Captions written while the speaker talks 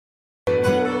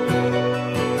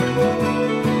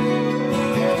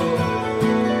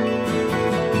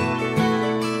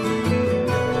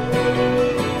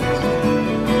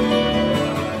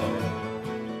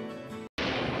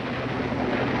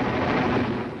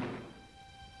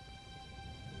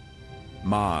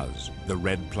Mars, the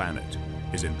red planet,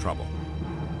 is in trouble.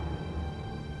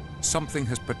 Something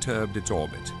has perturbed its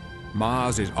orbit.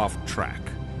 Mars is off track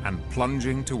and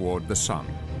plunging toward the Sun.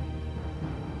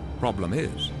 Problem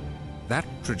is, that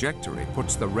trajectory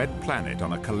puts the red planet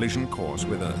on a collision course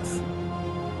with Earth.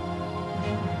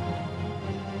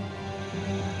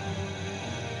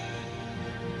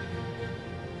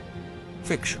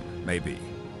 Fiction, maybe,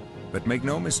 but make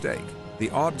no mistake, the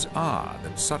odds are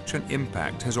that such an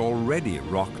impact has already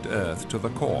rocked Earth to the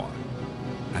core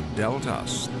and dealt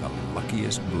us the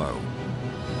luckiest blow.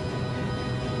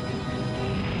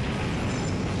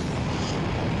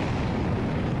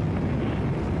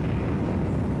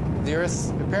 The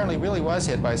Earth apparently really was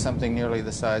hit by something nearly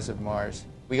the size of Mars.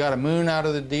 We got a moon out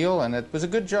of the deal, and it was a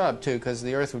good job, too, because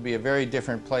the Earth would be a very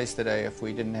different place today if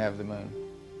we didn't have the moon.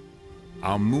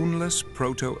 Our moonless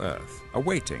proto-Earth,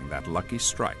 awaiting that lucky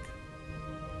strike.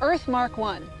 Earth Mark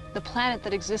I, the planet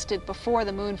that existed before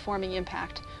the moon-forming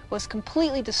impact, was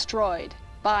completely destroyed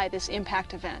by this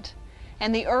impact event.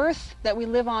 And the Earth that we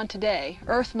live on today,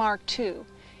 Earth Mark II,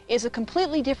 is a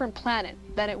completely different planet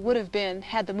than it would have been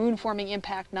had the moon-forming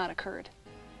impact not occurred.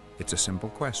 It's a simple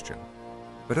question,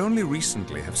 but only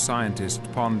recently have scientists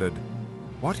pondered,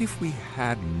 what if we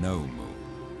had no moon?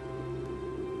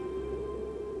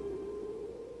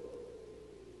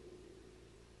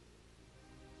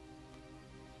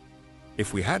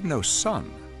 If we had no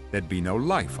sun, there'd be no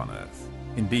life on Earth.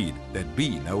 Indeed, there'd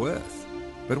be no Earth.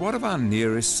 But what of our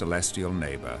nearest celestial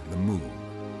neighbor, the moon?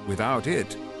 Without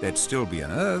it, there'd still be an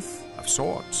Earth of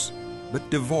sorts, but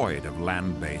devoid of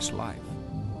land-based life.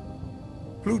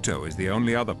 Pluto is the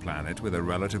only other planet with a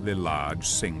relatively large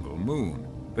single moon,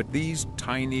 but these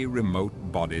tiny remote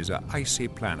bodies are icy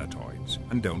planetoids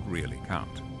and don't really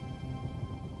count.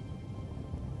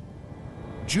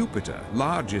 Jupiter,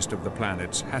 largest of the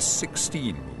planets, has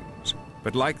 16 moons,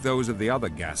 but like those of the other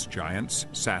gas giants,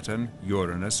 Saturn,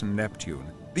 Uranus, and Neptune,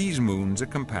 these moons are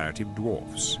comparative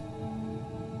dwarfs.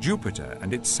 Jupiter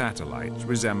and its satellites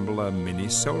resemble a mini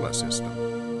solar system.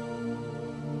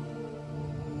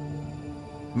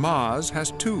 Mars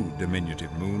has 2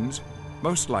 diminutive moons,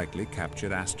 most likely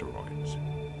captured asteroids.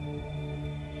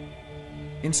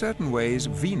 In certain ways,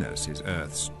 Venus is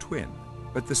Earth's twin,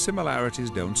 but the similarities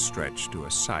don't stretch to a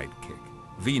sidekick.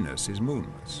 Venus is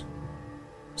moonless.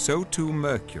 So too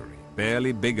Mercury,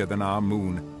 barely bigger than our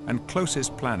moon and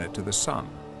closest planet to the Sun.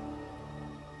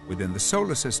 Within the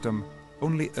solar system,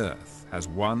 only Earth has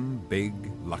one big,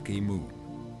 lucky moon.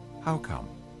 How come?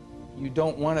 You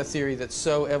don't want a theory that's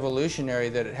so evolutionary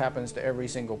that it happens to every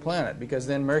single planet, because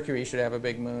then Mercury should have a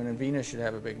big moon, and Venus should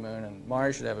have a big moon, and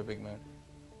Mars should have a big moon,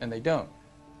 and they don't.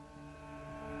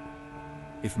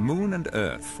 If Moon and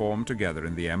Earth form together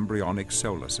in the embryonic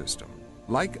solar system,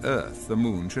 like Earth, the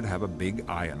Moon should have a big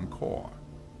iron core.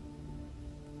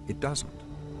 It doesn't,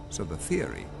 so the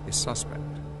theory is suspect.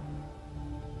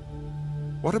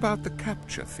 What about the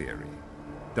capture theory?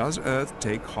 Does Earth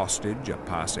take hostage a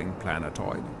passing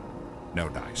planetoid? No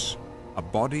dice. A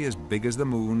body as big as the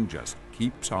Moon just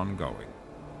keeps on going.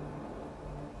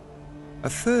 A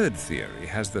third theory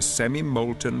has the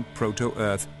semi-molten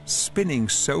proto-Earth spinning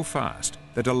so fast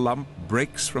that a lump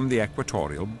breaks from the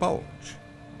equatorial bulge.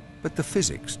 But the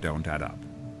physics don't add up.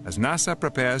 As NASA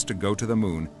prepares to go to the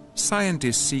Moon,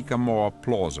 scientists seek a more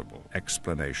plausible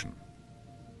explanation.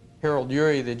 Harold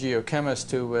Urey, the geochemist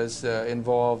who was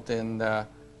involved in the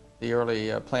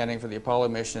early planning for the Apollo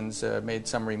missions, made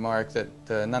some remark that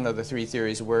none of the 3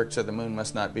 theories worked, so the Moon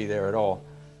must not be there at all.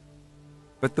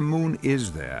 But the Moon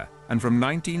is there, and from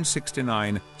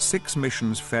 1969, 6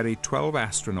 missions ferry 12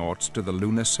 astronauts to the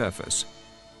lunar surface.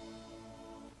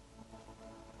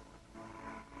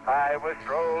 I was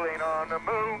strolling on the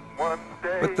moon one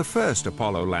day. But the first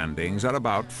Apollo landings are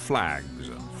about flags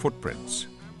and footprints.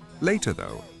 Later,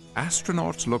 though,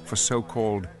 astronauts look for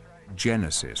so-called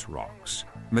Genesis rocks,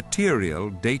 material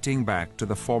dating back to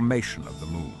the formation of the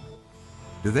Moon.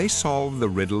 Do they solve the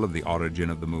riddle of the origin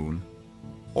of the Moon?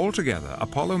 Altogether,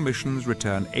 Apollo missions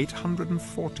return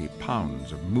 840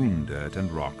 pounds of moon dirt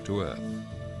and rock to Earth.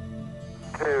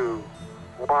 2,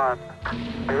 1,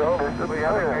 0. We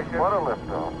have ignition. What a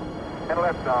liftoff. And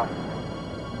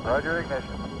liftoff. Roger, ignition.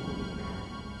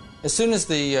 As soon as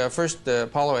the first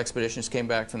Apollo expeditions came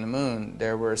back from the Moon,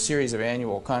 there were a series of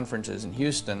annual conferences in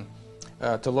Houston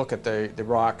to look at the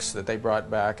rocks that they brought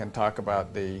back and talk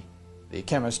about the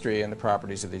chemistry and the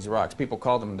properties of these rocks. People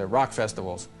called them the rock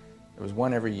festivals. There was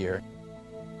one every year.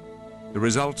 The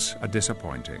results are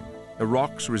disappointing. The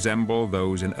rocks resemble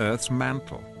those in Earth's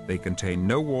mantle. They contain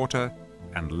no water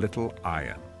and little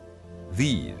iron.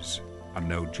 These are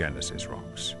no Genesis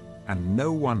rocks, and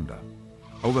no wonder.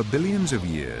 Over billions of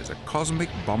years, a cosmic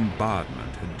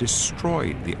bombardment had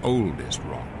destroyed the oldest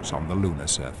rocks on the lunar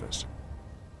surface.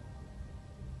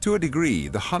 To a degree,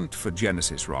 the hunt for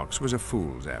Genesis rocks was a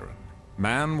fool's errand.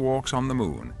 Man walks on the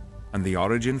moon, and the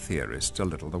origin theorists a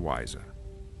little the wiser.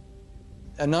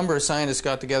 A number of scientists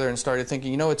got together and started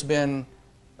thinking, you know, it's been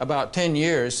about 10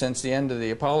 years since the end of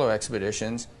the Apollo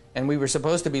expeditions, and we were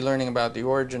supposed to be learning about the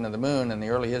origin of the moon and the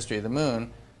early history of the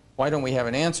moon. Why don't we have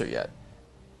an answer yet?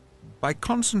 By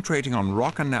concentrating on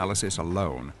rock analysis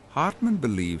alone, Hartmann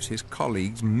believes his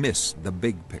colleagues missed the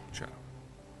big picture.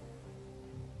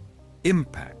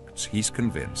 Impacts, he's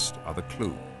convinced, are the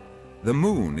clue. The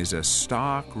moon is a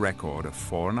stark record of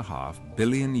 4.5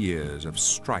 billion years of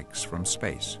strikes from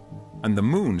space. And the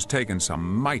moon's taken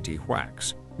some mighty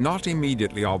whacks, not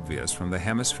immediately obvious from the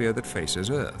hemisphere that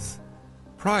faces Earth.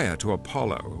 Prior to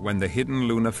Apollo, when the hidden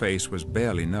lunar face was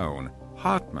barely known,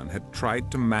 Hartmann had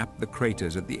tried to map the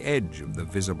craters at the edge of the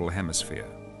visible hemisphere.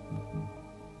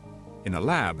 In a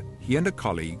lab, he and a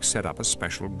colleague set up a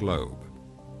special globe.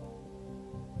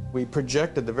 We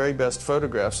projected the very best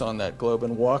photographs on that globe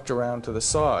and walked around to the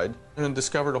side and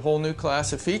discovered a whole new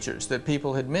class of features that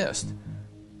people had missed.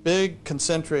 Big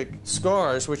concentric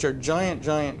scars, which are giant,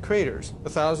 giant craters,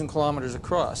 1,000 kilometers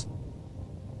across.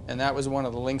 And that was one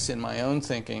of the links in my own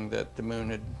thinking, that the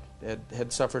moon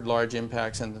had suffered large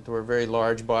impacts and that there were very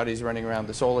large bodies running around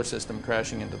the solar system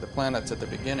crashing into the planets at the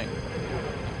beginning.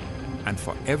 And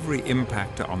for every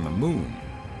impactor on the moon,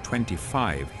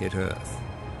 25 hit Earth.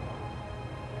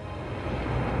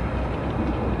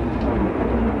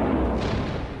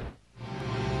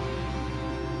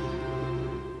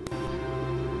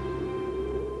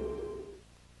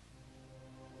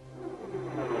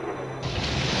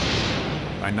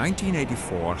 By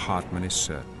 1984, Hartmann is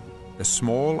certain. The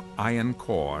small iron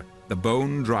core, the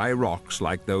bone-dry rocks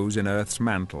like those in Earth's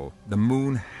mantle, the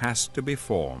moon has to be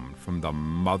formed from the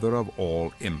mother of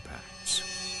all impacts.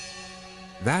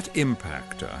 That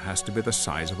impactor has to be the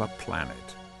size of a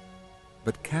planet.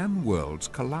 But can worlds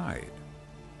collide?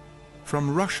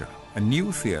 From Russia, a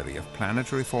new theory of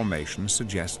planetary formation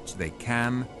suggests they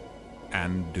can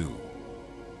and do.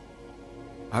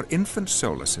 Our infant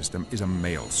solar system is a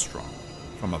maelstrom.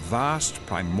 From a vast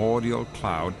primordial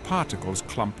cloud, particles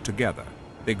clump together.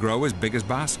 They grow as big as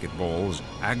basketballs,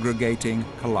 aggregating,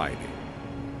 colliding.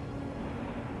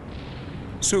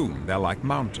 Soon they're like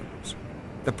mountains.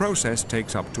 The process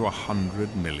takes up to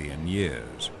 100 million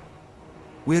years.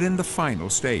 We're in the final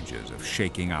stages of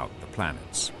shaking out the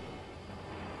planets.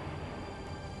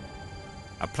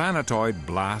 A planetoid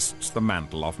blasts the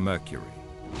mantle off Mercury.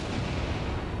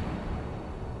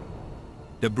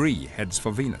 Debris heads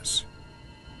for Venus.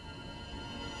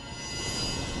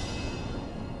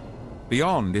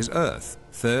 Beyond is Earth,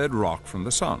 third rock from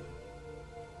the Sun.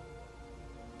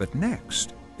 But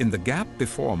next, in the gap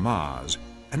before Mars,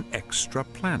 an extra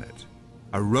planet,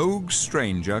 a rogue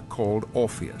stranger called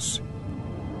Orpheus.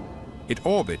 It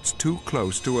orbits too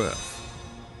close to Earth.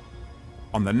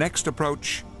 On the next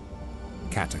approach,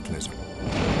 cataclysm.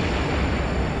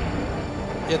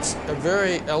 It's a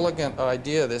very elegant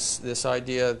idea, this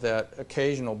idea that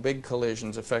occasional big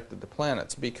collisions affected the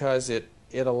planets, because it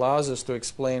allows us to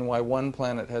explain why one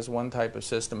planet has one type of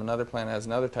system, another planet has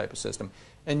another type of system.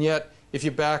 And yet, if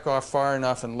you back off far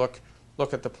enough and look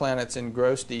at the planets in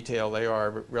gross detail, they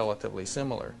are relatively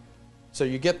similar. So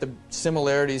you get the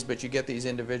similarities, but you get these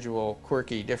individual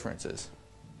quirky differences.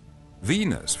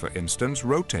 Venus, for instance,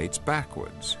 rotates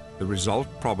backwards, the result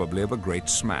probably of a great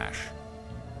smash.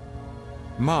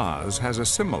 Mars has a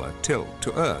similar tilt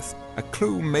to Earth, a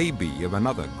clue maybe of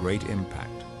another great impact.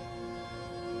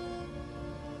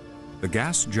 The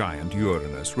gas giant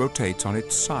Uranus rotates on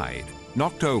its side,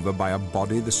 knocked over by a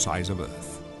body the size of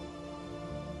Earth.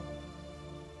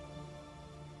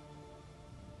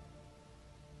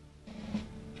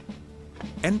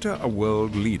 Enter a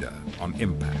world leader on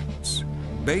impacts.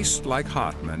 Based like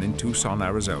Hartmann in Tucson,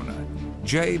 Arizona,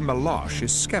 Jay Melosh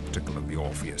is skeptical of the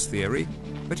Orpheus theory,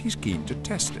 but he's keen to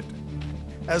test it.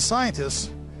 As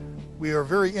scientists, we are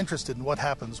very interested in what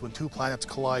happens when two planets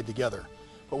collide together.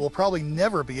 But we'll probably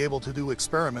never be able to do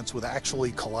experiments with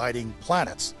actually colliding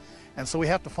planets. And so we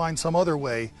have to find some other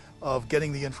way of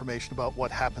getting the information about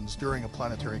what happens during a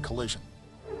planetary collision.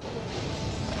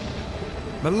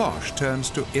 Melosh turns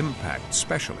to impact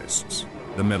specialists,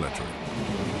 the military.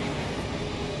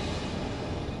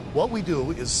 What we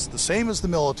do is the same as the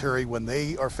military when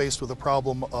they are faced with a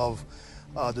problem of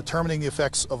determining the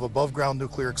effects of above-ground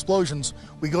nuclear explosions.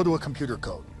 We go to a computer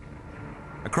code.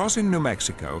 Across in New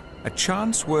Mexico, a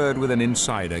chance word with an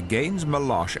insider gains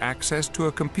Melosh access to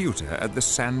a computer at the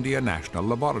Sandia National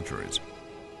Laboratories.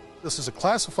 This is a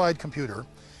classified computer,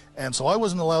 and so I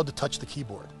wasn't allowed to touch the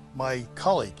keyboard. My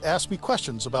colleague asked me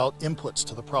questions about inputs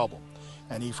to the problem.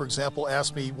 And he, for example,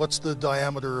 asked me, what's the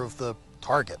diameter of the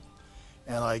target?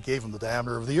 And I gave him the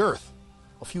diameter of the Earth.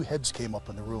 A few heads came up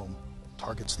in the room.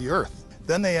 Target's the Earth.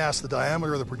 Then they asked the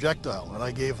diameter of the projectile, and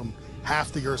I gave them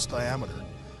half the Earth's diameter.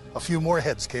 A few more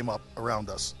heads came up around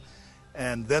us.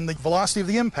 And then the velocity of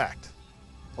the impact,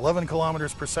 11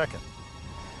 kilometers per second.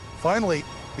 Finally,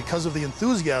 because of the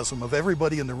enthusiasm of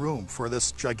everybody in the room for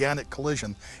this gigantic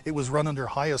collision, it was run under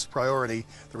highest priority.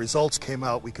 The results came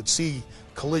out. We could see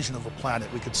collision of a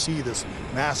planet. We could see this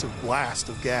massive blast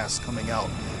of gas coming out.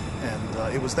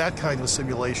 And it was that kind of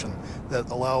simulation that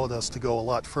allowed us to go a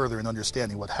lot further in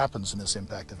understanding what happens in this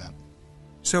impact event.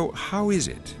 So how is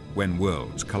it when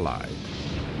worlds collide?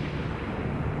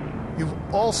 You've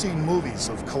all seen movies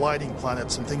of colliding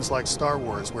planets and things like Star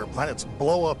Wars where planets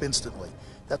blow up instantly.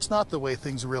 That's not the way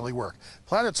things really work.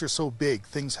 Planets are so big,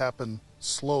 things happen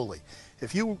slowly.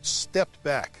 If you stepped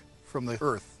back from the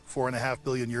Earth 4.5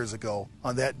 billion years ago,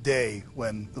 on that day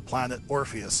when the planet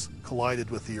Orpheus collided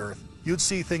with the Earth, you'd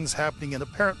see things happening in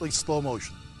apparently slow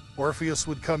motion. Orpheus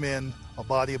would come in, a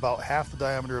body about half the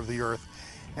diameter of the Earth,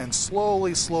 and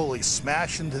slowly, slowly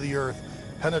smash into the Earth,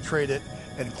 penetrate it,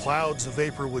 and clouds of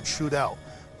vapor would shoot out,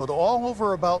 but all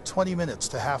over about 20 minutes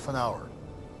to half an hour.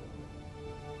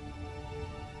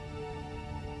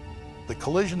 The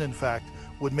collision, in fact,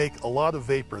 would make a lot of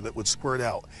vapor that would squirt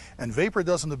out. And vapor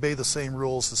doesn't obey the same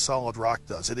rules as solid rock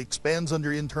does. It expands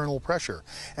under internal pressure.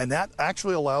 And that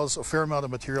actually allows a fair amount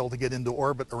of material to get into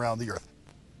orbit around the Earth.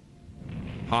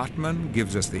 Hartmann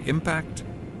gives us the impact.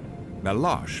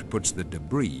 Meloche puts the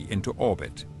debris into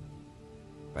orbit.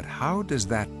 But how does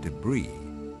that debris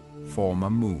form a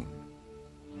moon?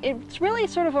 It's really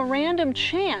sort of a random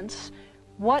chance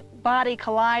what body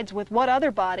collides with what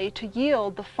other body to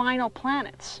yield the final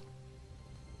planets.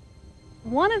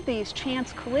 One of these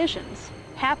chance collisions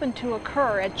happened to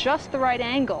occur at just the right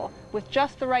angle with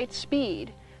just the right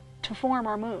speed to form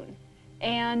our moon.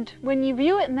 And when you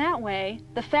view it in that way,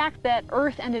 the fact that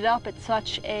Earth ended up at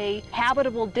such a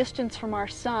habitable distance from our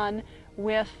sun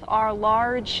with our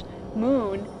large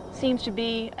moon seems to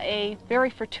be a very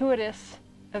fortuitous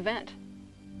event.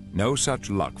 No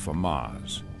such luck for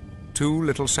Mars. 2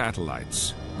 little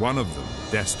satellites, one of them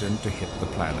destined to hit the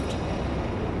planet.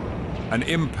 An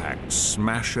impact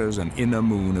smashes an inner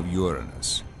moon of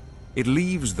Uranus. It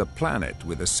leaves the planet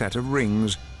with a set of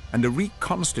rings and a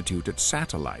reconstituted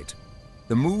satellite,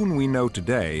 the moon we know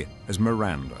today as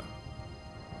Miranda.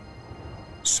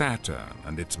 Saturn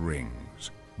and its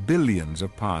rings, billions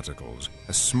of particles,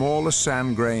 as small as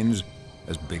sand grains,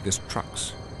 as big as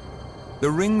trucks.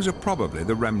 The rings are probably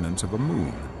the remnants of a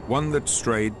moon, one that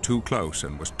strayed too close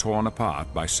and was torn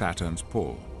apart by Saturn's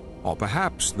pull. Or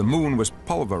perhaps the moon was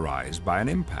pulverized by an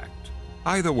impact.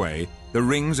 Either way, the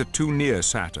rings are too near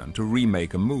Saturn to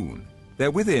remake a moon.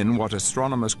 They're within what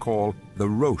astronomers call the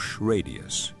Roche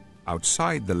radius.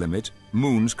 Outside the limit,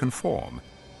 moons can form.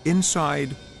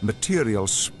 Inside, material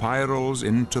spirals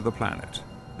into the planet,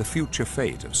 the future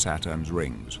fate of Saturn's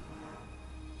rings.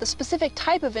 The specific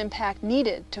type of impact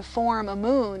needed to form a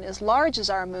moon as large as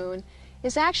our moon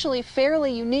is actually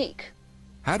fairly unique.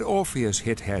 Had Orpheus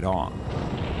hit head-on,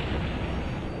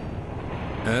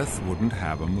 Earth wouldn't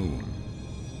have a moon.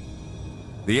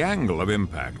 The angle of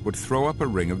impact would throw up a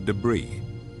ring of debris,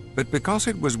 but because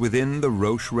it was within the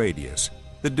Roche radius,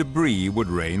 the debris would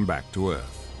rain back to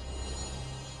Earth.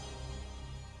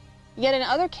 Yet in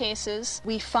other cases,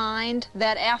 we find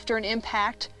that after an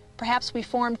impact, perhaps we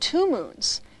form 2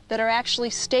 moons that are actually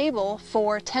stable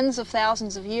for tens of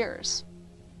thousands of years.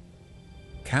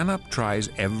 Canup tries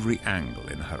every angle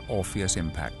in her Orpheus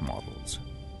impact models.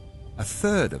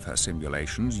 1/3 of her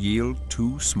simulations yield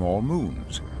 2 small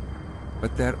moons,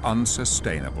 but they're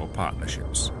unsustainable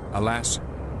partnerships. Alas,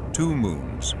 2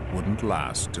 moons wouldn't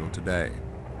last till today.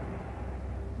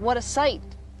 What a sight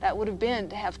that would have been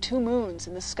to have 2 moons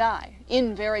in the sky,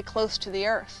 in very close to the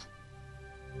Earth.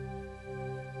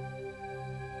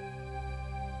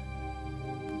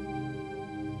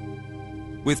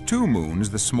 With 2 moons,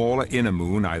 the smaller inner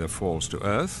moon either falls to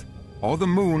Earth, or the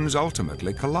moons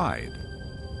ultimately collide.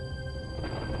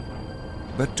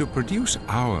 But to produce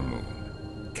our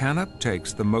moon, Canup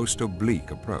takes the most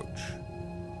oblique approach.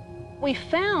 We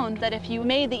found that if you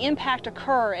made the impact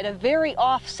occur at a very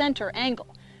off-center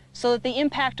angle, so that the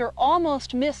impactor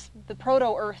almost missed the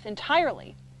proto-Earth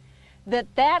entirely,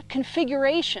 that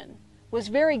configuration was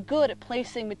very good at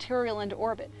placing material into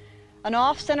orbit. An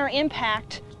off-center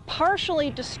impact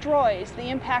partially destroys the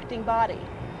impacting body,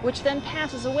 which then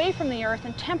passes away from the Earth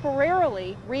and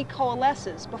temporarily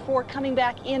recoalesces before coming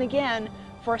back in again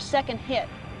for a second hit.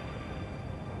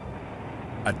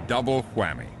 A double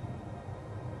whammy.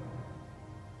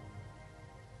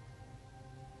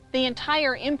 The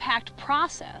entire impact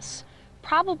process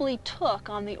probably took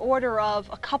on the order of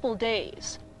a couple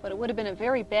days, but it would have been a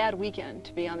very bad weekend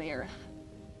to be on the Earth.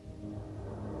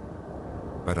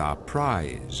 But our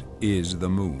prize is the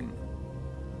moon.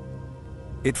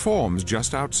 It forms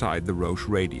just outside the Roche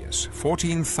radius,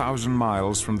 14,000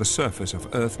 miles from the surface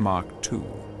of Earth Mark II.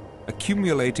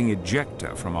 Accumulating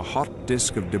ejecta from a hot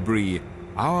disk of debris,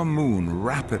 our moon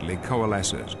rapidly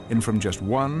coalesces in from just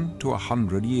 1 to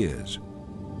 100 years.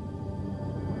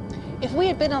 If we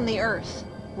had been on the Earth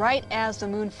right as the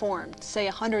moon formed, say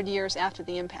 100 years after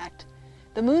the impact,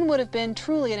 the moon would have been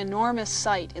truly an enormous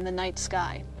sight in the night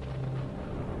sky.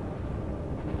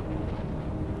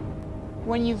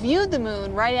 When you viewed the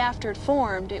moon right after it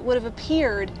formed, it would have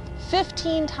appeared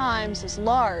 15 times as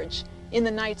large in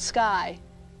the night sky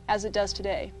as it does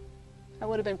today. That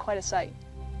would have been quite a sight.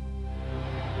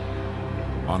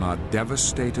 On our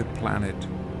devastated planet,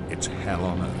 it's hell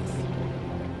on Earth.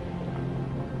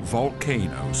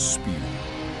 Volcanoes spew.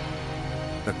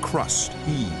 The crust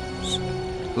heaves.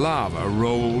 Lava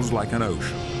rolls like an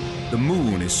ocean. The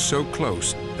moon is so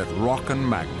close that rock and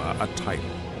magma are tidal.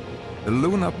 The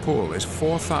lunar pull is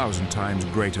 4,000 times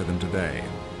greater than today.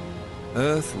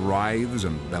 Earth writhes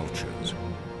and belches.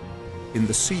 In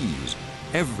the seas,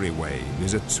 every wave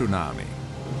is a tsunami.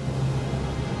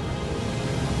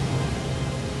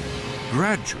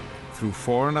 Gradually, through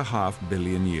 4.5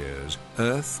 billion years,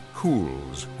 Earth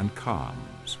cools and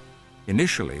calms.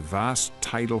 Initially, vast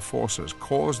tidal forces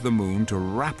cause the moon to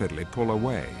rapidly pull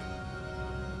away.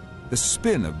 The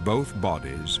spin of both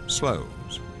bodies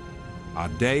slows. Our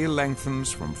day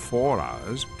lengthens from 4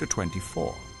 hours to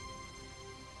 24.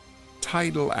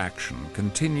 Tidal action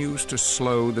continues to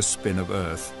slow the spin of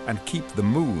Earth and keep the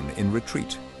moon in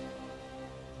retreat.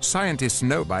 Scientists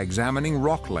know by examining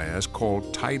rock layers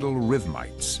called tidal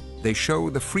rhythmites. They show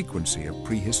the frequency of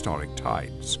prehistoric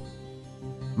tides.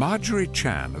 Marjorie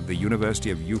Chan of the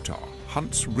University of Utah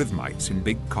hunts rhythmites in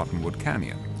Big Cottonwood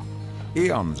Canyon.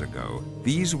 Eons ago,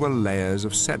 these were layers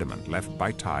of sediment left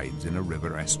by tides in a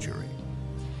river estuary.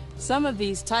 Some of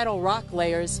these tidal rock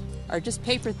layers are just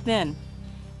paper thin,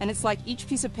 and it's like each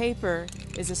piece of paper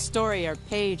is a story or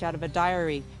page out of a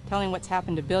diary telling what's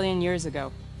happened a billion years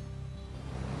ago.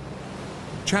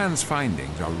 Chan's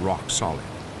findings are rock solid.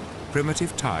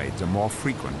 Primitive tides are more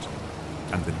frequent,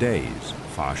 and the days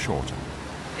far shorter.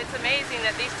 It's amazing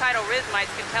that these tidal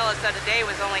rhythmites can tell us that a day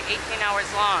was only 18 hours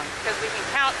long, because we can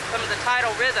count some of the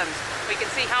tidal rhythms. We can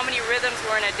see how many rhythms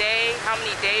were in a day, how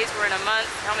many days were in a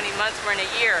month, how many months were in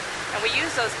a year. And we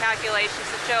use those calculations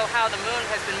to show how the moon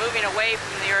has been moving away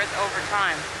from the Earth over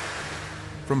time.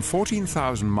 From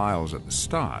 14,000 miles at the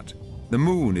start, the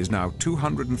moon is now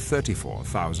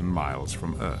 234,000 miles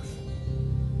from Earth.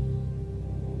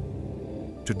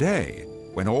 Today,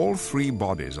 when all three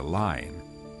bodies align,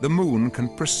 the moon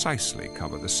can precisely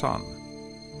cover the sun.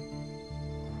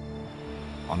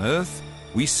 On Earth,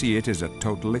 we see it as a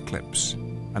total eclipse,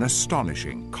 an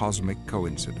astonishing cosmic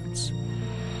coincidence.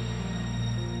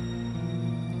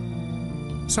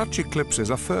 Such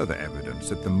eclipses are further evidence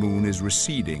that the moon is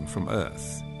receding from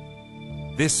Earth.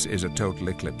 This is a total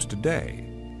eclipse today,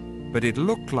 but it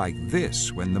looked like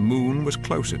this when the moon was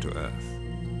closer to Earth.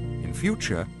 In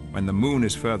future, when the moon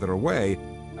is further away,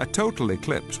 a total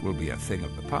eclipse will be a thing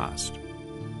of the past.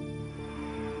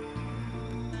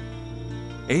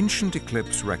 Ancient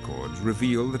eclipse records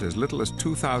reveal that as little as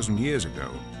 2,000 years ago,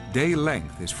 day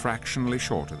length is fractionally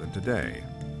shorter than today.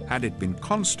 Had it been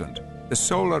constant, the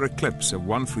solar eclipse of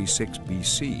 136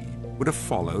 BC would have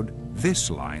followed this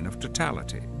line of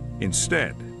totality.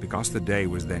 Instead, because the day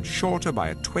was then shorter by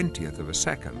a 20th of a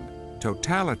second,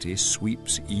 totality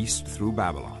sweeps east through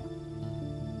Babylon.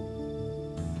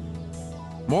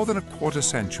 More than a quarter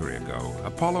century ago,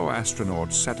 Apollo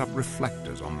astronauts set up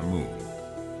reflectors on the moon.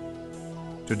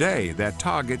 Today, they're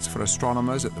targets for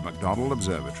astronomers at the McDonald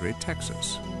Observatory,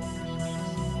 Texas.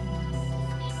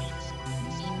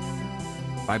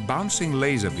 By bouncing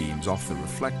laser beams off the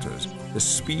reflectors, the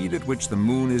speed at which the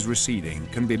moon is receding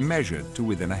can be measured to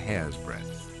within a hair's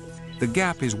breadth. The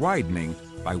gap is widening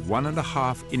by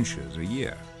 1.5 inches a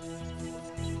year.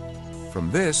 From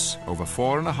this, over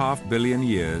 4.5 billion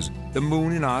years, the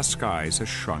moon in our skies has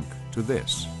shrunk to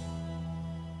this.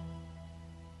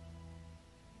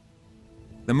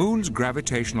 The moon's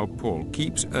gravitational pull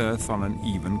keeps Earth on an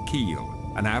even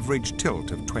keel, an average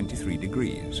tilt of 23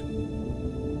 degrees.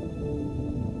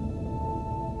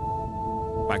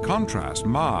 By contrast,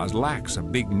 Mars lacks a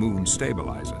big moon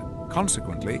stabilizer.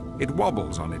 Consequently, it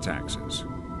wobbles on its axis.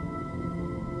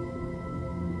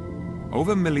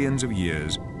 Over millions of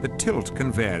years, the tilt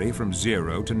can vary from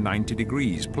 0 to 90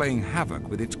 degrees, playing havoc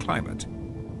with its climate.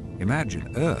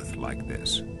 Imagine Earth like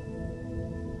this.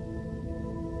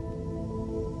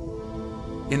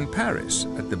 In Paris,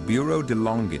 at the Bureau de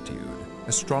Longitude,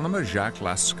 astronomer Jacques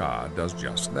Lascar does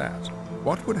just that.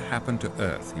 What would happen to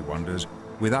Earth, he wonders,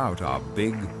 without our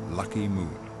big, lucky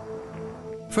moon?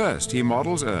 First, he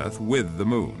models Earth with the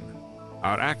moon.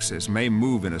 Our axis may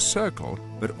move in a circle,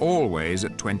 but always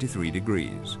at 23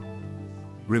 degrees.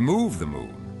 Remove the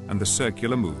moon, and the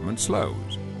circular movement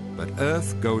slows, but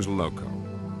Earth goes loco.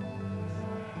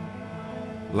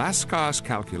 Lascar's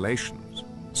calculations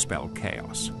spell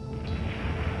chaos.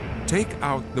 Take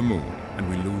out the moon, and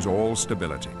we lose all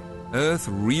stability. Earth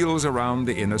reels around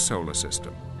the inner solar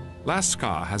system.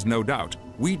 Lascar has no doubt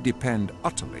we depend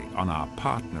utterly on our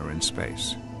partner in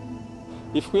space.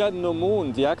 If we had no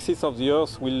moon, the axis of the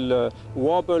Earth will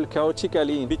wobble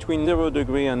chaotically between 0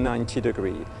 degree and 90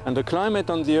 degree. And the climate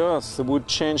on the Earth would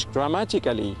change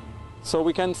dramatically. So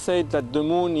we can say that the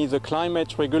moon is a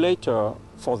climate regulator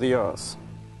for the Earth.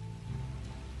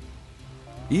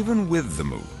 Even with the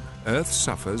moon, Earth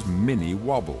suffers mini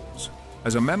wobbles.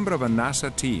 As a member of a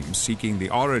NASA team seeking the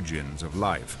origins of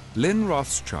life, Lynn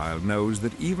Rothschild knows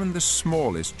that even the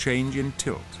smallest change in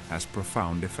tilt has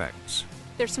profound effects.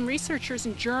 There's some researchers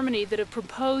in Germany that have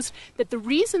proposed that the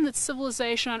reason that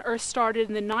civilization on Earth started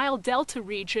in the Nile Delta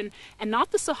region and not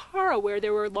the Sahara, where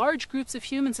there were large groups of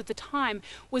humans at the time,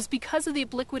 was because of the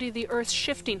obliquity of the Earth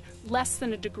shifting less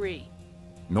than a degree.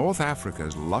 North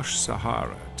Africa's lush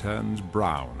Sahara turns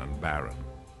brown and barren.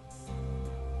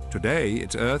 Today,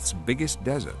 it's Earth's biggest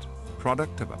desert,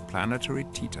 product of a planetary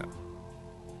teeter.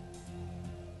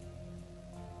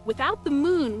 Without the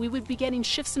moon, we would be getting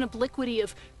shifts in obliquity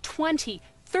of 20,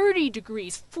 30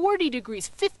 degrees, 40 degrees,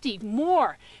 50,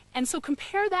 more. And so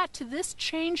compare that to this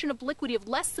change in obliquity of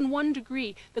less than 1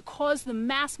 degree that caused the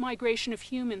mass migration of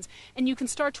humans. And you can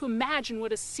start to imagine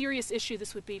what a serious issue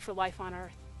this would be for life on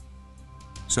Earth.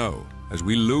 So, as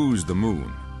we lose the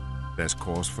moon, there's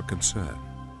cause for concern.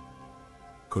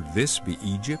 Could this be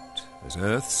Egypt as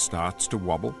Earth starts to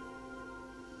wobble?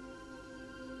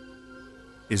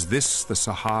 Is this the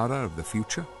Sahara of the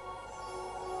future?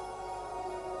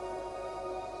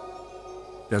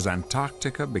 Does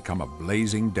Antarctica become a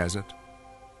blazing desert?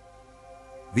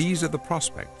 These are the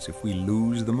prospects if we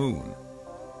lose the moon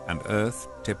and Earth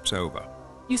tips over.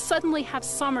 You suddenly have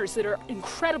summers that are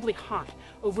incredibly hot.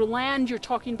 Over land, you're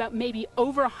talking about maybe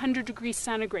over 100 degrees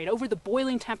centigrade, over the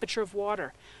boiling temperature of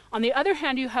water. On the other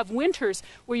hand, you have winters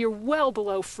where you're well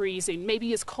below freezing,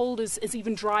 maybe as cold as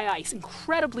even dry ice,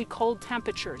 incredibly cold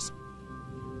temperatures.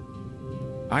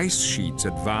 Ice sheets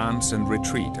advance and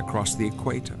retreat across the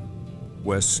equator.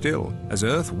 Worse still, as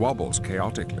Earth wobbles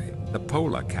chaotically, the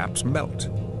polar caps melt,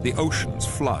 the oceans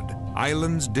flood,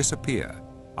 islands disappear,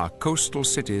 our coastal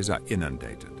cities are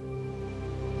inundated.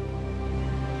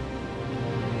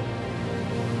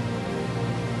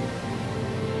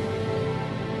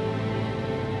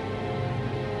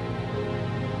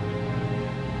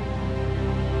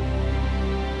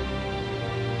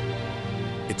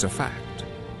 It's a fact.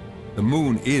 The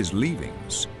moon is leaving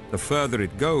us. The further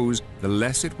it goes, the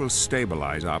less it will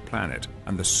stabilize our planet,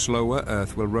 and the slower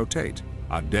Earth will rotate.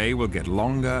 Our day will get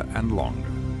longer and longer.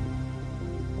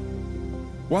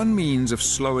 One means of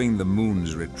slowing the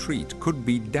moon's retreat could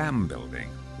be dam building,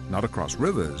 not across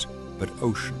rivers, but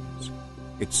oceans.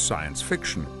 It's science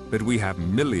fiction, but we have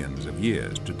millions of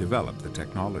years to develop the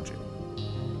technology.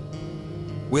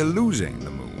 We're losing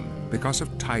the moon because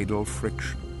of tidal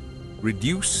friction.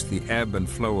 Reduce the ebb and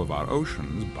flow of our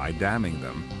oceans by damming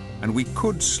them, and we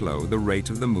could slow the rate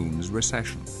of the moon's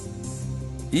recession.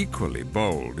 Equally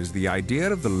bold is the idea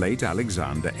of the late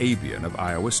Alexander Abian of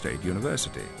Iowa State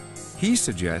University. He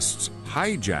suggests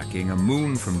hijacking a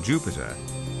moon from Jupiter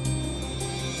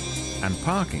and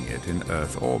parking it in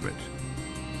Earth orbit.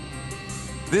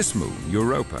 This moon,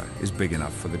 Europa, is big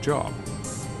enough for the job.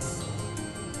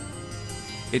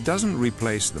 It doesn't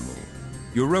replace the moon.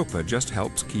 Europa just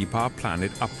helps keep our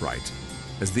planet upright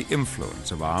as the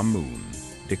influence of our moon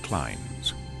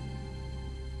declines.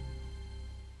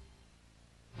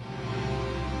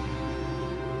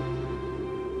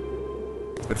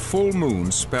 But full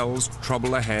moon spells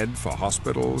trouble ahead for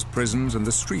hospitals, prisons, and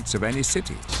the streets of any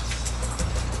city.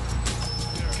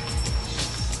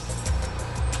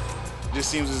 It just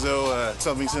seems as though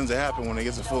something tends to happen when it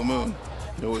gets a full moon.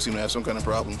 You always seem to have some kind of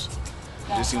problems.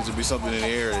 It just seems to be something in the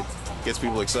air that gets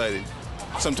people excited,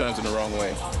 sometimes in the wrong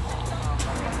way.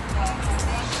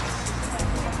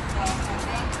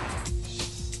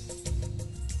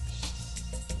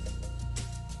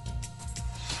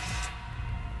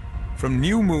 From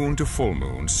new moon to full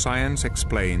moon, science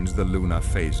explains the lunar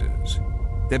phases.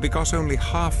 They're because only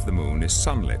half the moon is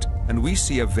sunlit, and we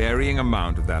see a varying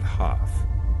amount of that half.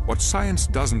 What science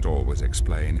doesn't always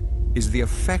explain is the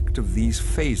effect of these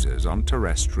phases on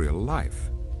terrestrial life.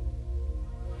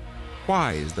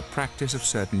 Why is the practice of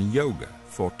certain yoga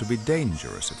thought to be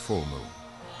dangerous at full moon?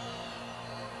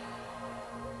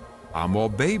 Are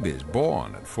more babies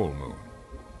born at full moon?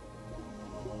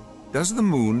 Does the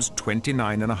moon's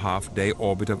 29.5-day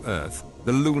orbit of Earth,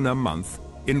 the lunar month,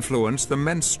 influence the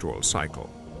menstrual cycle?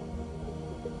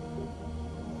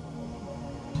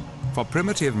 For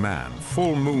primitive man,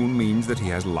 full moon means that he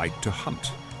has light to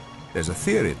hunt. There's a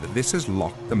theory that this has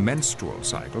locked the menstrual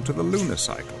cycle to the lunar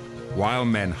cycle. While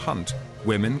men hunt,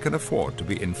 women can afford to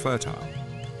be infertile.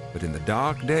 But in the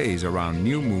dark days around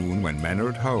new moon, when men are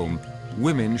at home,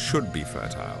 women should be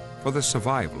fertile for the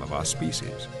survival of our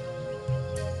species.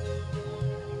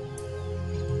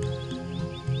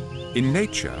 In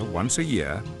nature, once a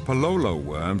year, pololo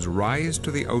worms rise to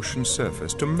the ocean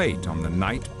surface to mate on the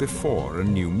night before a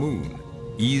new moon.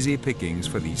 Easy pickings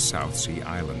for these South Sea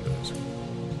islanders.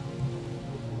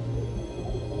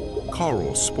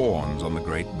 Coral spawns on the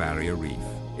Great Barrier Reef.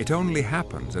 It only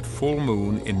happens at full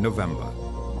moon in November,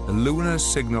 the lunar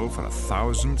signal for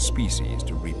 1,000 species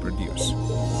to reproduce.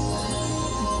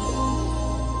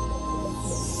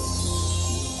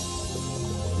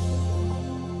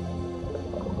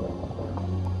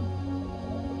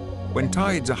 When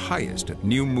tides are highest at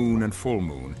new moon and full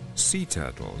moon, sea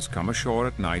turtles come ashore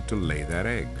at night to lay their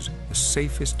eggs, the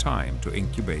safest time to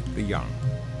incubate the young.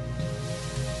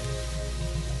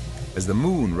 As the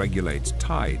moon regulates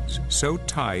tides, so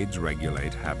tides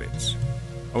regulate habits.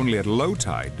 Only at low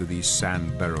tide do these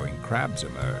sand-burrowing crabs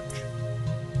emerge.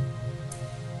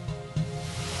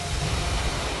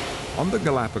 On the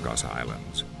Galapagos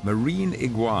Islands, marine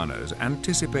iguanas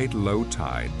anticipate low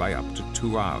tide by up to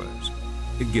 2 hours.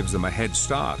 It gives them a head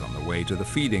start on the way to the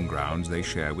feeding grounds they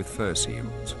share with fur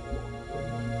seals.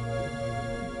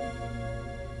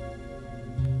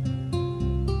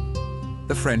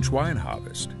 The French wine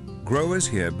harvest. Growers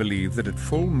here believe that at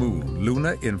full moon,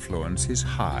 lunar influence is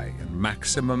high and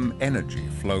maximum energy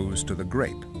flows to the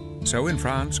grape. So in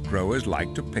France, growers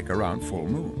like to pick around full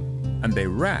moon. And they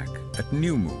rack at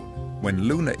new moon, when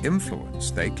lunar influence,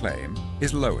 they claim,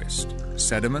 is lowest,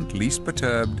 sediment least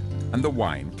perturbed, and the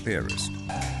wine clearest.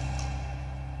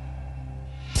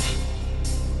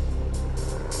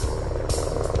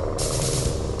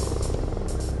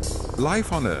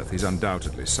 Life on Earth is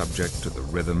undoubtedly subject to the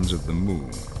rhythms of the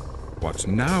moon. What's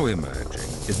now emerging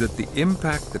is that the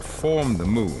impact that formed the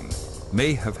moon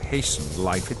may have hastened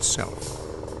life itself.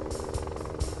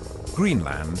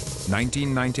 Greenland,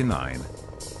 1999,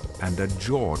 and a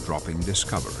jaw-dropping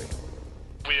discovery.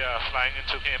 We are flying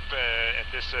into camp at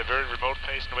this very remote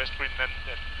place in West Greenland,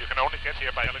 and you can only get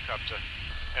here by helicopter.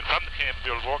 And from the camp,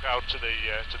 we'll walk out to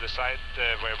the site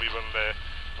where we will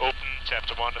open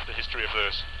Chapter 1 of the history of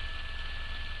Earth.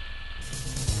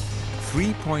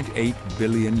 3.8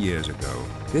 billion years ago,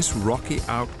 this rocky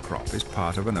outcrop is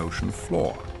part of an ocean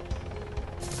floor.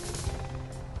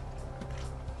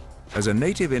 As a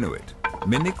native Inuit,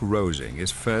 Minnick Rosing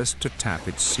is first to tap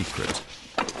its secret.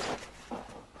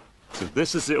 So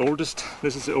this is the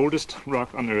oldest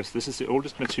rock on Earth. This is the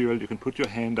oldest material you can put your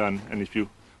hand on, and if you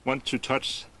want to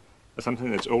touch something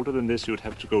that's older than this, you would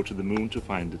have to go to the moon to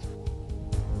find it.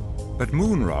 But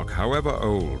moon rock, however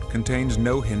old, contains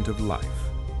no hint of life.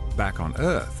 Back on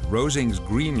Earth, Rosing's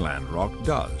Greenland rock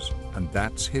does, and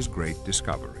that's his great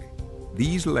discovery.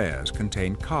 These layers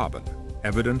contain carbon,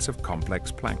 evidence of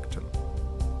complex plankton.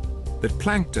 That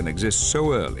plankton exists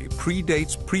so early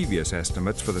predates previous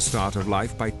estimates for the start of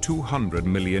life by 200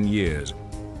 million years,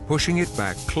 pushing it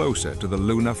back closer to the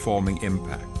lunar forming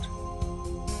impact.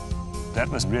 That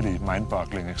was really a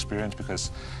mind-boggling experience because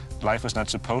life was not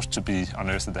supposed to be on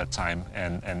Earth at that time,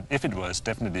 and if it was,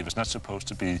 definitely it was not supposed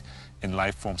to be in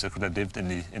life forms that could have lived in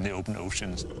the open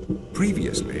oceans.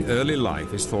 Previously, early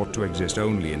life is thought to exist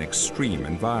only in extreme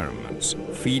environments,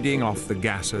 feeding off the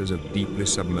gases of deeply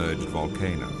submerged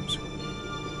volcanoes.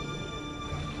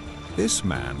 This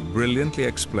man brilliantly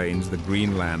explains the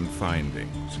Greenland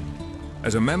findings.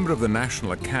 As a member of the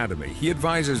National Academy, he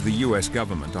advises the US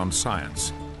government on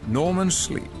science. Norman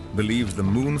Sleep believes the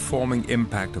moon-forming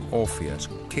impact of Orpheus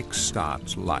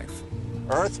kick-starts life.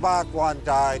 Earth Mach 1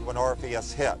 died when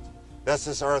Orpheus hit. This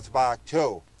is Earth Mach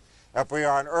 2. If we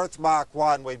are on Earth Mach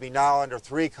 1, we'd be now under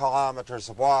 3 kilometers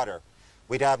of water.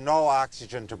 We'd have no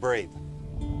oxygen to breathe.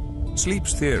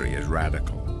 Sleep's theory is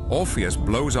radical. Orpheus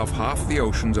blows off half the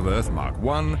oceans of Earth Mach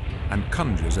 1 and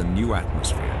conjures a new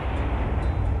atmosphere.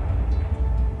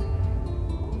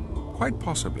 quite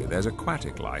possibly there's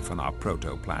aquatic life on our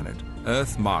protoplanet.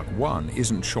 Earth Mark I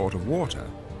isn't short of water.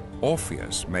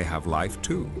 Orpheus may have life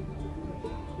too.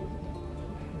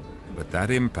 But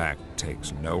that impact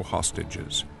takes no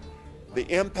hostages.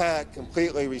 The impact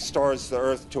completely restores the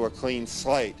Earth to a clean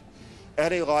slate.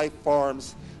 Any life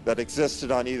forms that existed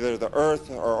on either the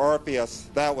Earth or Orpheus,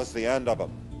 that was the end of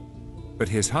them. But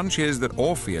his hunch is that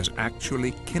Orpheus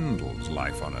actually kindles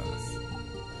life on Earth.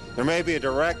 There may be a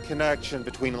direct connection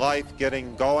between life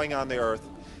getting going on the Earth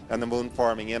and the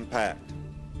moon-forming impact.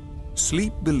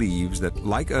 Sleep believes that,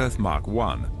 like Earth Mark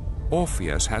I,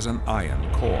 Orpheus has an iron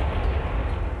core.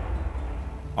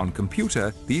 On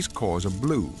computer, these cores are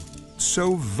blue.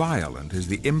 So violent is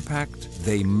the impact,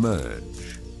 they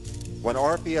merge. When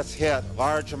Orpheus hit,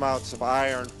 large amounts of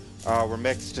iron were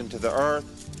mixed into the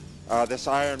Earth. This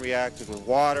iron reacted with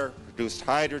water, produced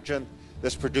hydrogen.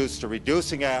 This produced a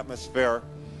reducing atmosphere,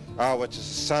 which is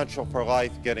essential for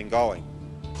life getting going.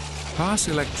 Pass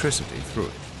electricity through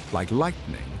it, like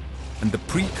lightning, and the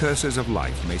precursors of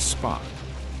life may spark.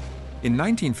 In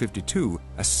 1952,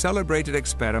 a celebrated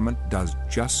experiment does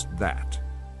just that.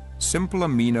 Simple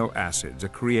amino acids are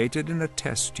created in a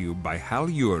test tube by Hal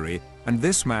Urey and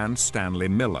this man, Stanley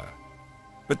Miller.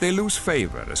 But they lose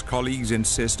favor as colleagues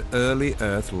insist early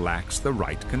Earth lacks the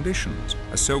right conditions,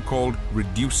 a so-called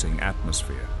reducing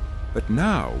atmosphere. But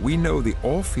now we know the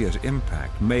Orpheus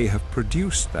impact may have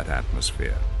produced that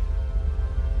atmosphere.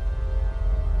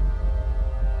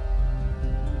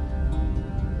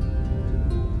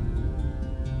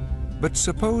 But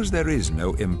suppose there is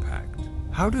no impact.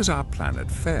 How does our planet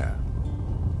fare?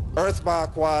 Earth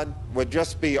Mark I would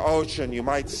just be ocean. You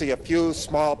might see a few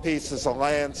small pieces of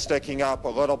land sticking up, a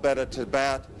little bit of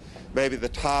Tibet, maybe the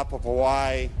top of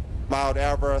Hawaii, Mount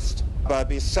Everest, but it'd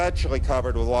be essentially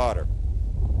covered with water.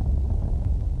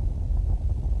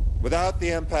 Without the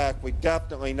impact, we'd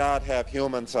definitely not have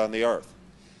humans on the Earth.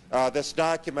 This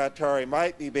documentary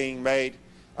might be being made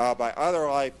by other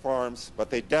life forms, but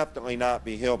they'd definitely not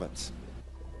be humans.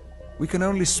 We can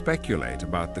only speculate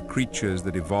about the creatures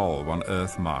that evolve on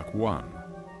Earth Mark I.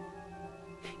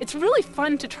 It's really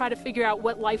fun to try to figure out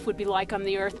what life would be like on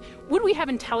the Earth. Would we have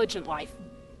intelligent life?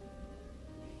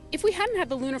 If we hadn't had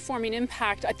the lunar forming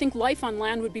impact, I think life on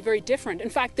land would be very different. In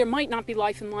fact, there might not be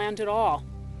life on land at all.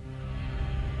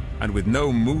 And with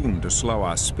no moon to slow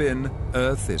our spin,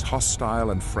 Earth is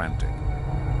hostile and frantic.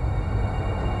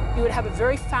 You would have a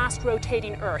very fast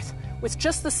rotating Earth. With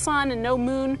just the sun and no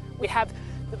moon, we'd have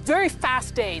very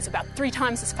fast days, about 3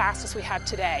 times as fast as we have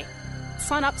today.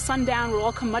 Sun up, sun down would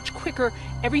all come much quicker.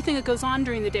 Everything that goes on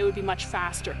during the day would be much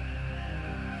faster.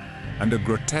 And a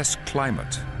grotesque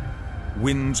climate.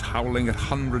 Winds howling at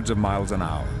hundreds of miles an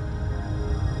hour.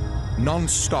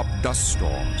 Non-stop dust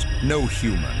storms. No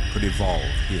human could evolve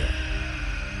here.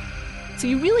 So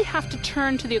you really have to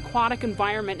turn to the aquatic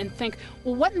environment and think,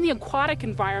 well, what in the aquatic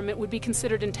environment would be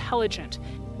considered intelligent?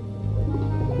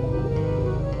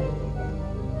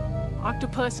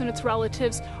 Octopus and its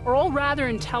relatives are all rather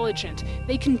intelligent.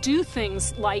 They can do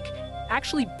things like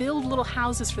actually build little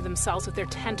houses for themselves with their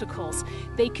tentacles.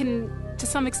 They can, to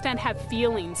some extent, have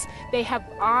feelings. They have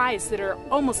eyes that are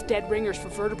almost dead ringers for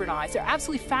vertebrate eyes. They're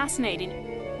absolutely fascinating.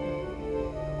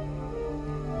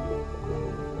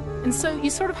 And so you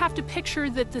sort of have to picture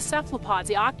that the cephalopods,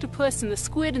 the octopus and the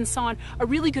squid and so on, are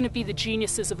really going to be the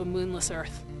geniuses of a moonless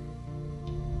Earth.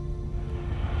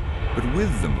 But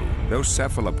with the moon, those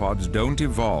cephalopods don't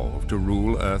evolve to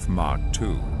rule Earth Mark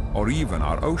II, or even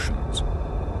our oceans.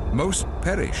 Most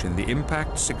perish in the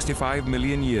impact 65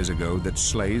 million years ago that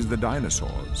slays the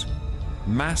dinosaurs.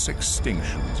 Mass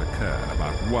extinctions occur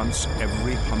about once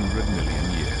every 100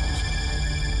 million years.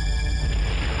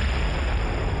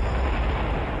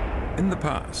 In the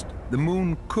past, the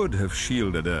moon could have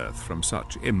shielded Earth from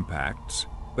such impacts,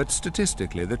 but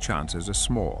statistically the chances are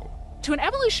small. To an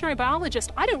evolutionary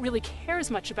biologist, I don't really care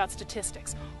as much about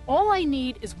statistics. All I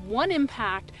need is one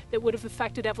impact that would have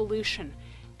affected evolution.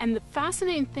 And the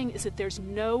fascinating thing is that there's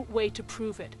no way to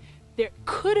prove it. There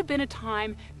could have been a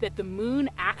time that the moon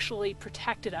actually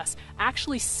protected us,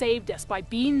 actually saved us by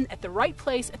being at the right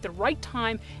place at the right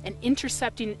time and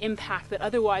intercepting an impact that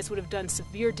otherwise would have done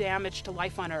severe damage to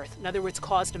life on Earth. In other words,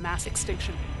 caused a mass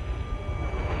extinction.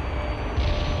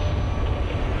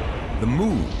 The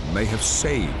moon may have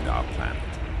saved our planet.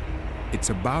 It's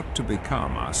about to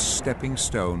become our stepping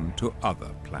stone to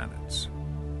other planets.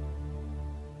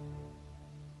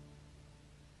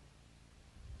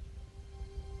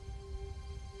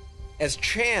 As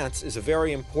chance is a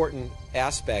very important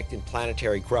aspect in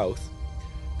planetary growth,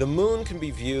 the moon can be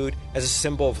viewed as a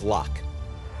symbol of luck.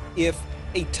 If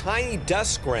a tiny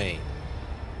dust grain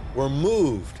were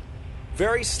moved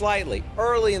very slightly,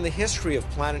 early in the history of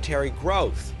planetary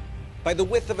growth, by the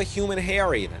width of a human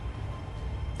hair even.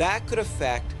 That could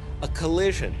affect a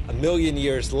collision a million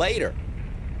years later.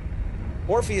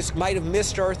 Orpheus might have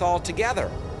missed Earth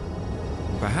altogether.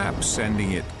 Perhaps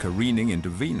sending it careening into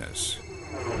Venus.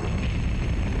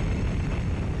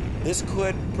 This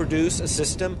could produce a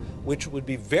system which would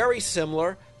be very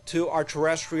similar to our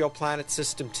terrestrial planet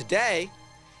system today,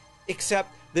 except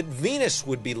that Venus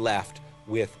would be left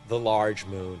with the large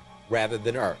moon rather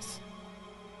than Earth.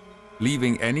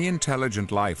 Leaving any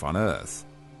intelligent life on Earth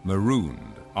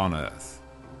marooned on Earth.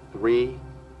 3,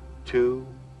 2,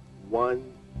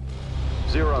 1,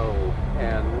 0,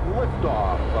 and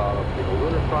liftoff of the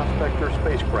Lunar Prospector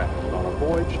spacecraft on a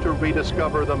voyage to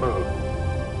rediscover the moon.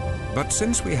 But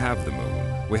since we have the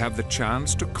moon, we have the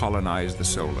chance to colonize the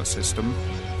solar system,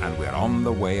 and we're on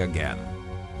the way again.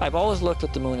 I've always looked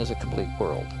at the moon as a complete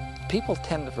world. People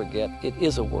tend to forget it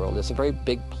is a world. It's a very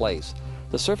big place.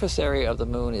 The surface area of the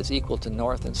moon is equal to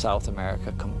North and South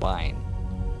America combined.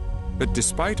 But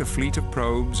despite a fleet of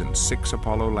probes and 6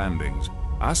 Apollo landings,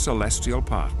 our celestial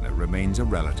partner remains a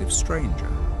relative stranger.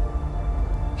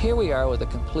 Here we are with a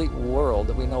complete world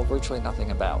that we know virtually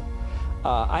nothing about.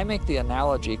 I make the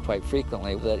analogy quite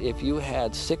frequently that if you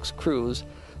had 6 crews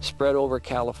spread over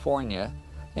California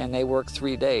and they worked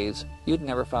 3 days, you'd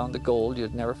never found the gold,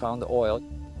 you'd never found the oil.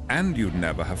 And you'd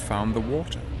never have found the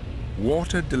water.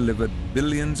 Water delivered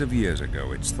billions of years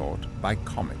ago, it's thought, by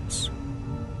comets.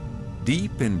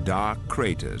 Deep in dark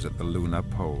craters at the lunar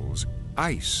poles,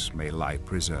 ice may lie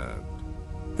preserved.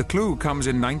 The clue comes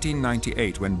in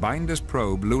 1998 when Binder's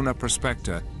probe, Lunar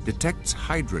Prospector, detects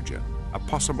hydrogen, a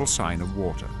possible sign of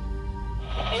water.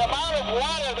 The amount of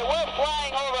water that we're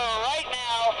flying over right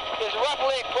now is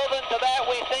roughly equivalent to that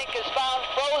we think is found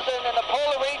frozen in the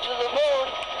polar regions of the moon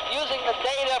using the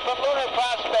data from Lunar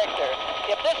Prospector.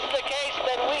 If this is the case,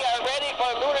 then we are ready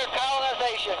for lunar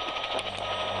colonization.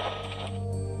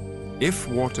 If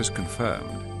water's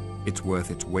confirmed, it's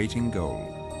worth its weight in gold.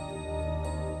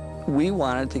 We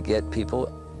wanted to get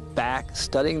people back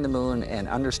studying the moon and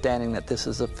understanding that this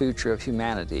is the future of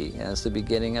humanity and it's the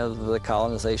beginning of the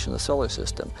colonization of the solar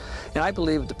system. And I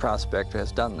believe the Prospector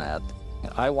has done that.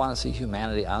 I want to see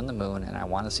humanity on the moon, and I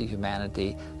want to see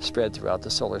humanity spread throughout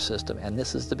the solar system, and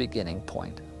this is the beginning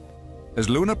point. As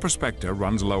Lunar Prospector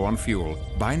runs low on fuel,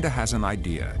 Binder has an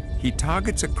idea. He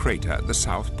targets a crater at the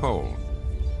South Pole.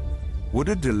 Would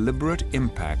a deliberate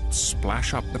impact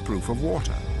splash up the proof of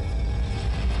water?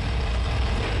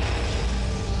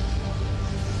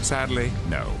 Sadly,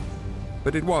 no.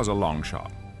 But it was a long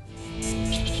shot.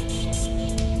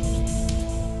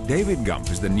 David Gump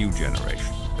is the new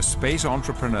generation, a space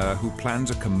entrepreneur who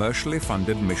plans a commercially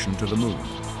funded mission to the moon.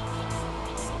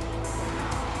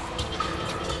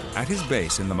 At his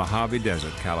base in the Mojave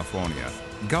Desert, California,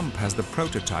 Gump has the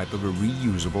prototype of a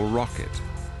reusable rocket.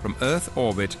 From Earth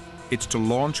orbit, it's to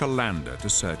launch a lander to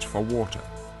search for water.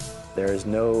 There is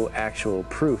no actual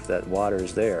proof that water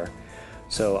is there.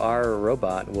 So our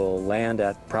robot will land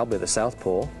at probably the South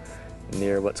Pole,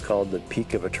 near what's called the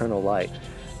Peak of Eternal Light,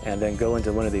 and then go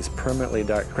into one of these permanently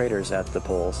dark craters at the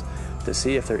poles to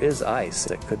see if there is ice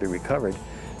that could be recovered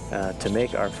to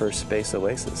make our first space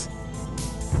oasis.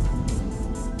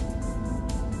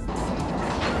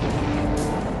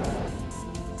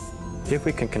 If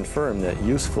we can confirm that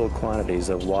useful quantities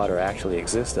of water actually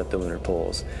exist at the lunar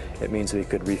poles, it means we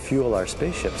could refuel our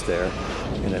spaceships there,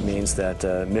 and it means that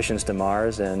missions to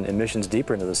Mars and missions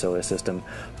deeper into the solar system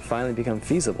finally become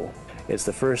feasible. It's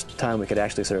the first time we could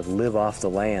actually sort of live off the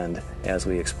land as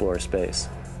we explore space.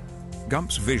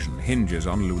 Gump's vision hinges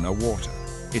on lunar water.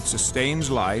 It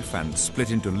sustains life, and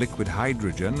split into liquid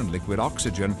hydrogen and liquid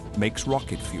oxygen makes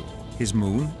rocket fuel. His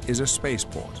moon is a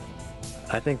spaceport.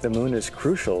 I think the moon is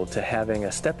crucial to having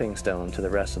a stepping stone to the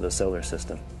rest of the solar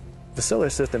system. The solar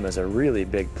system is a really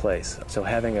big place, so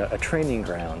having a training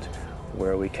ground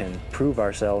where we can prove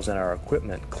ourselves and our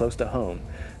equipment close to home,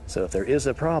 so if there is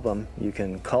a problem, you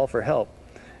can call for help,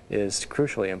 is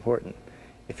crucially important.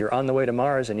 If you're on the way to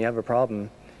Mars and you have a problem,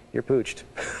 you're pooched.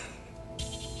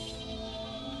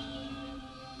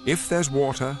 If there's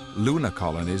water, lunar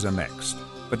colonies are next,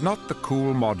 but not the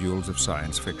cool modules of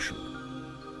science fiction.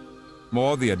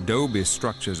 More the adobe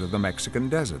structures of the Mexican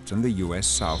deserts and the U.S.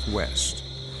 Southwest.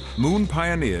 Moon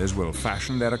pioneers will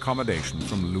fashion their accommodation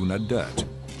from lunar dirt.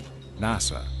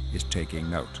 NASA is taking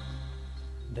note.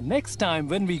 The next time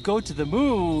when we go to the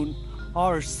moon,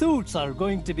 our suits are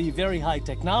going to be very high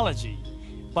technology,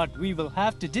 but we will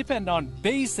have to depend on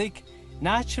basic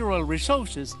natural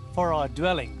resources for our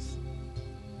dwellings.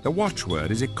 The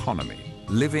watchword is economy,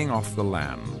 living off the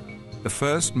land. the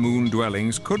first moon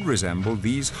dwellings could resemble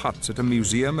these huts at a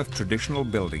museum of traditional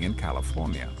building in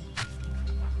California.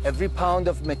 Every pound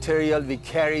of material we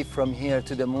carry from here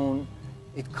to the moon,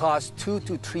 it costs 2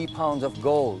 to 3 pounds of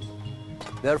gold.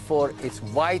 Therefore, it's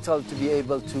vital to be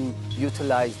able to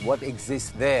utilize what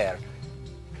exists there.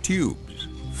 Tubes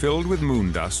filled with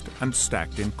moon dust and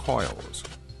stacked in coils.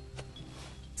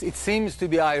 It seems to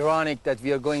be ironic that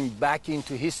we are going back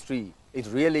into history. It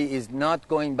really is not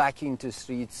going back into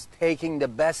history. It's taking the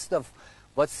best of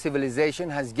what civilization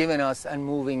has given us and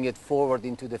moving it forward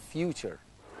into the future.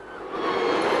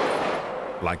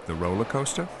 Like the roller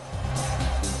coaster?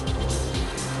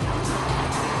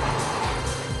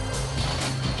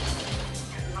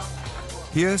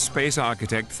 Here, space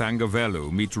architect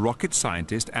Thangavelu meets rocket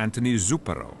scientist Anthony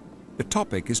Zupero. The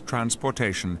topic is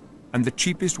transportation and the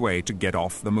cheapest way to get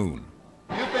off the moon.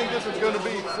 You think this is going to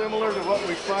be similar to what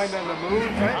we find on the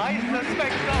moon, right? I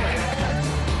suspect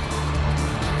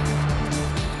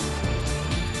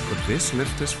so. Could this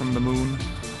lift us from the moon?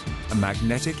 A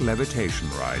magnetic levitation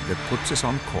ride that puts us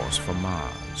on course for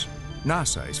Mars.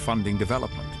 NASA is funding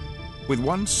development. With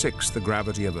 1/6 the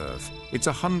gravity of Earth, it's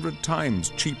 100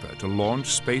 times cheaper to launch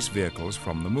space vehicles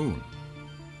from the moon.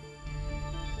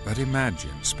 But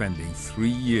imagine spending 3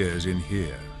 years in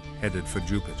here, headed for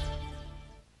Jupiter.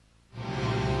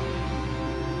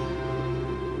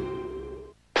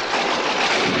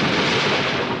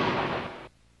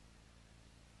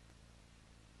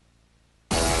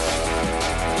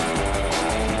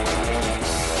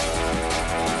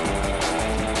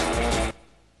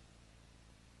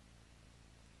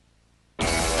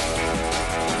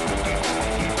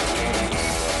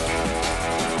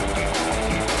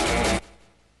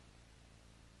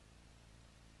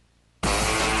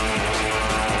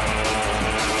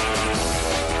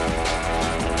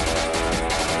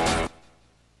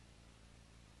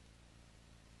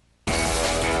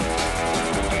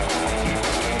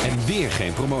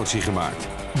 Geen promotie gemaakt.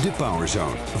 De Power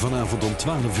Zone, vanavond om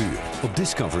 12 uur op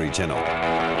Discovery Channel.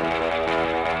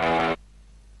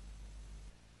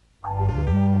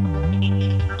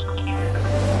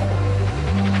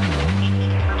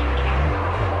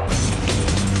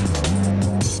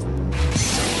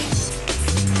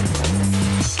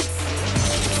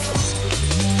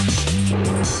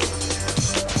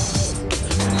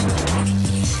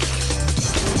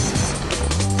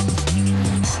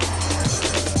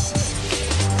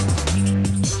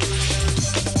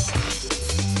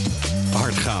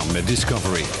 Met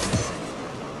Discovery.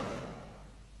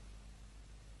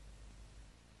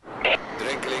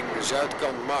 Drenkeling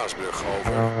Zuidkant Maasbrug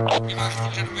over.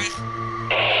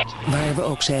 Waar we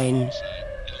ook zijn.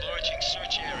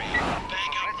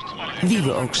 Wie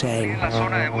we ook zijn.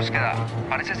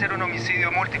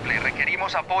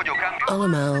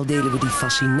 Allemaal delen we die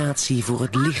fascinatie voor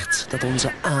het licht dat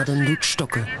onze adem doet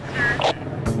stokken.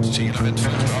 Signalement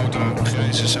van de auto,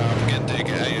 grijze Saab,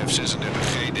 kenteken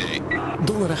IF36GD.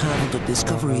 Donderdagavond op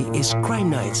Discovery is Crime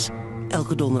Nights.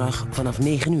 Elke donderdag vanaf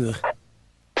 9 uur.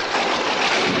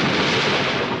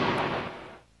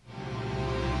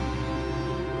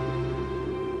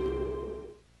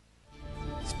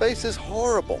 Space is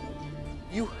horrible.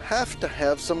 You have to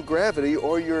have some gravity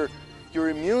or your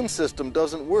immune system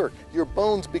doesn't work. Your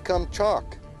bones become chalk.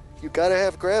 You gotta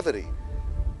have gravity.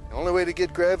 The only way to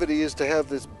get gravity is to have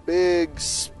this big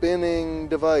spinning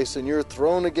device and you're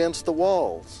thrown against the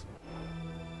walls.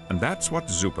 And that's what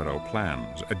Zupero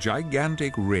plans, a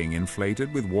gigantic ring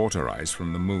inflated with water ice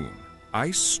from the moon.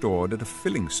 Ice stored at a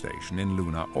filling station in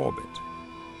lunar orbit.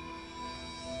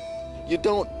 You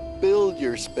don't build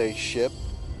your spaceship,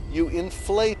 you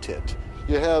inflate it.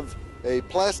 You have a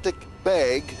plastic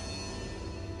bag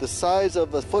the size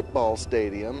of a football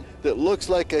stadium that looks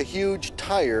like a huge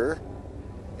tire,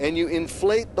 and you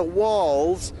inflate the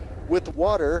walls with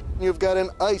water, and you've got an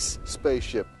ice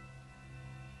spaceship.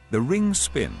 The ring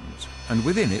spins, and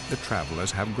within it the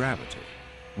travelers have gravity.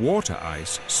 Water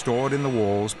ice stored in the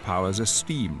walls powers a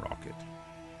steam rocket.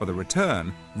 For the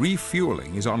return,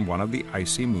 refueling is on one of the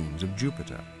icy moons of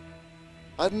Jupiter.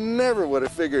 I never would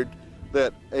have figured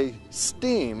that a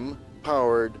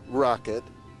steam-powered rocket,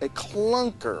 a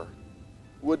clunker,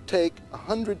 would take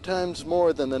 100 times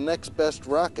more than the next best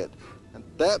rocket. And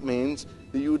that means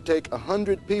that you would take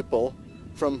 100 people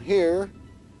from here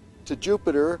to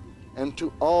Jupiter and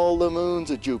to all the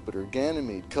moons of Jupiter,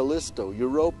 Ganymede, Callisto,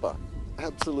 Europa.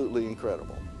 Absolutely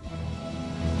incredible.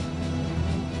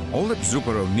 All that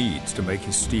Zupero needs to make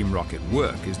his steam rocket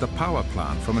work is the power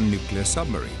plant from a nuclear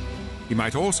submarine. He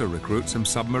might also recruit some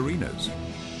submariners.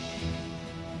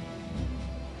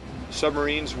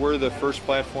 Submarines were the first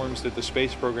platforms that the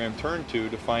space program turned to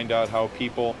find out how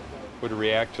people would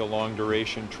react to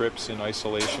long-duration trips in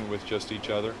isolation with just each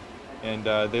other. And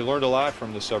they learned a lot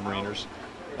from the submariners.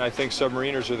 And I think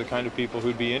submariners are the kind of people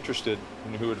who'd be interested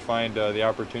and who would find the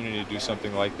opportunity to do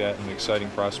something like that an exciting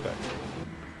prospect.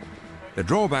 The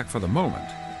drawback for the moment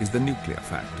is the nuclear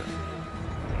factor.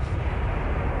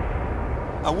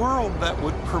 A world that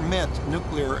would permit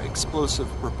nuclear explosive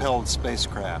propelled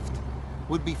spacecraft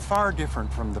would be far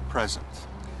different from the present.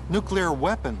 Nuclear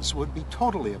weapons would be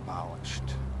totally abolished.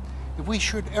 If we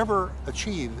should ever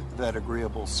achieve that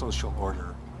agreeable social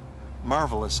order,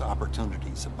 marvelous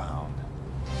opportunities abound.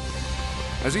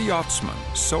 As a yachtsman,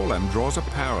 Solem draws a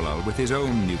parallel with his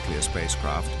own nuclear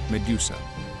spacecraft, Medusa.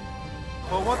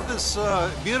 Well, what this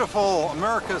beautiful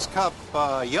America's Cup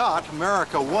yacht,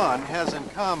 America 1, has in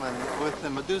common with the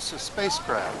Medusa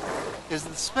spacecraft is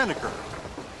the spinnaker.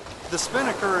 The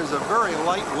spinnaker is a very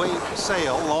lightweight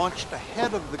sail launched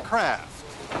ahead of the craft,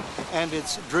 and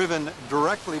it's driven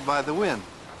directly by the wind.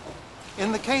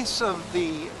 In the case of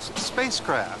the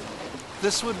spacecraft,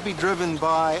 this would be driven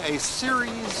by a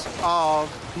series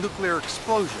of nuclear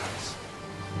explosions.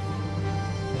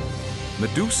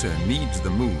 Medusa needs the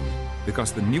moon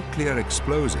because the nuclear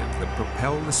explosives that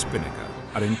propel the spinnaker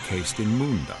are encased in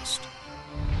moon dust.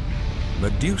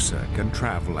 Medusa can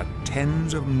travel at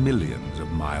tens of millions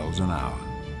of miles an hour.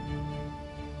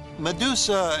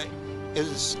 Medusa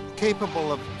is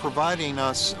capable of providing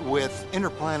us with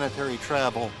interplanetary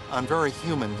travel on very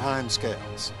human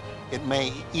timescales. It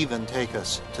may even take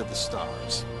us to the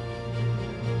stars.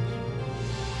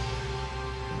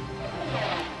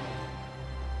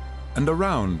 And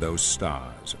around those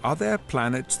stars, are there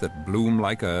planets that bloom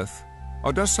like Earth?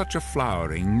 Or does such a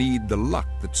flowering need the luck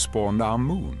that spawned our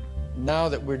moon? Now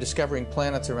that we're discovering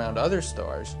planets around other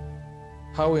stars,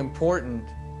 how important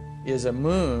is a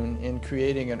moon in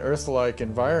creating an Earth-like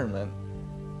environment?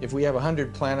 If we have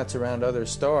 100 planets around other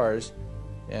stars,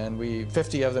 and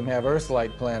 50 of them have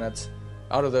Earth-like planets,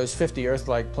 out of those 50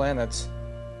 Earth-like planets,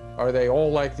 are they all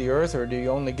like the Earth, or do you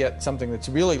only get something that's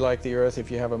really like the Earth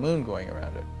if you have a moon going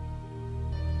around it?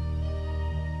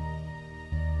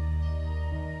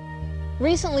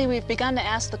 Recently, we've begun to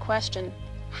ask the question,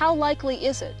 how likely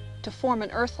is it to form an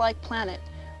Earth-like planet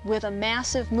with a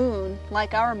massive moon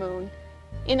like our moon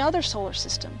in other solar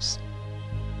systems?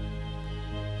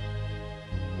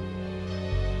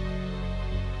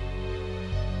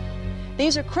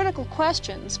 These are critical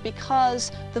questions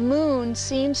because the moon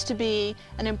seems to be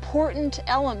an important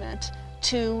element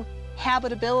to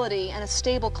habitability and a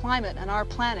stable climate on our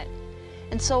planet.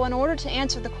 And so in order to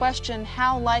answer the question,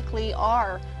 how likely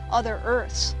are other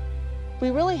Earths,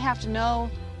 we really have to know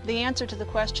the answer to the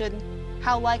question,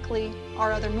 how likely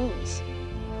are other moons?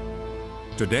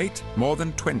 To date, more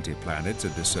than 20 planets are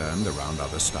discerned around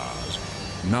other stars.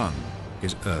 None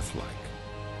is Earth-like.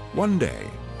 One day,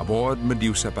 aboard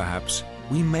Medusa perhaps,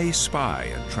 we may spy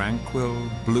a tranquil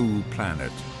blue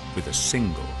planet with a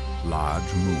single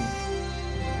large moon.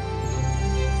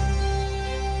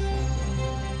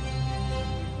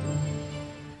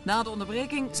 Na de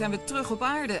onderbreking zijn we terug op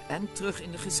aarde en terug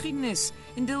in de geschiedenis.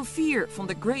 In deel 4 van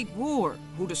The Great War,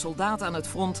 hoe de soldaten aan het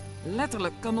front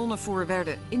letterlijk kanonnenvoer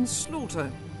werden in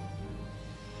Slaughter.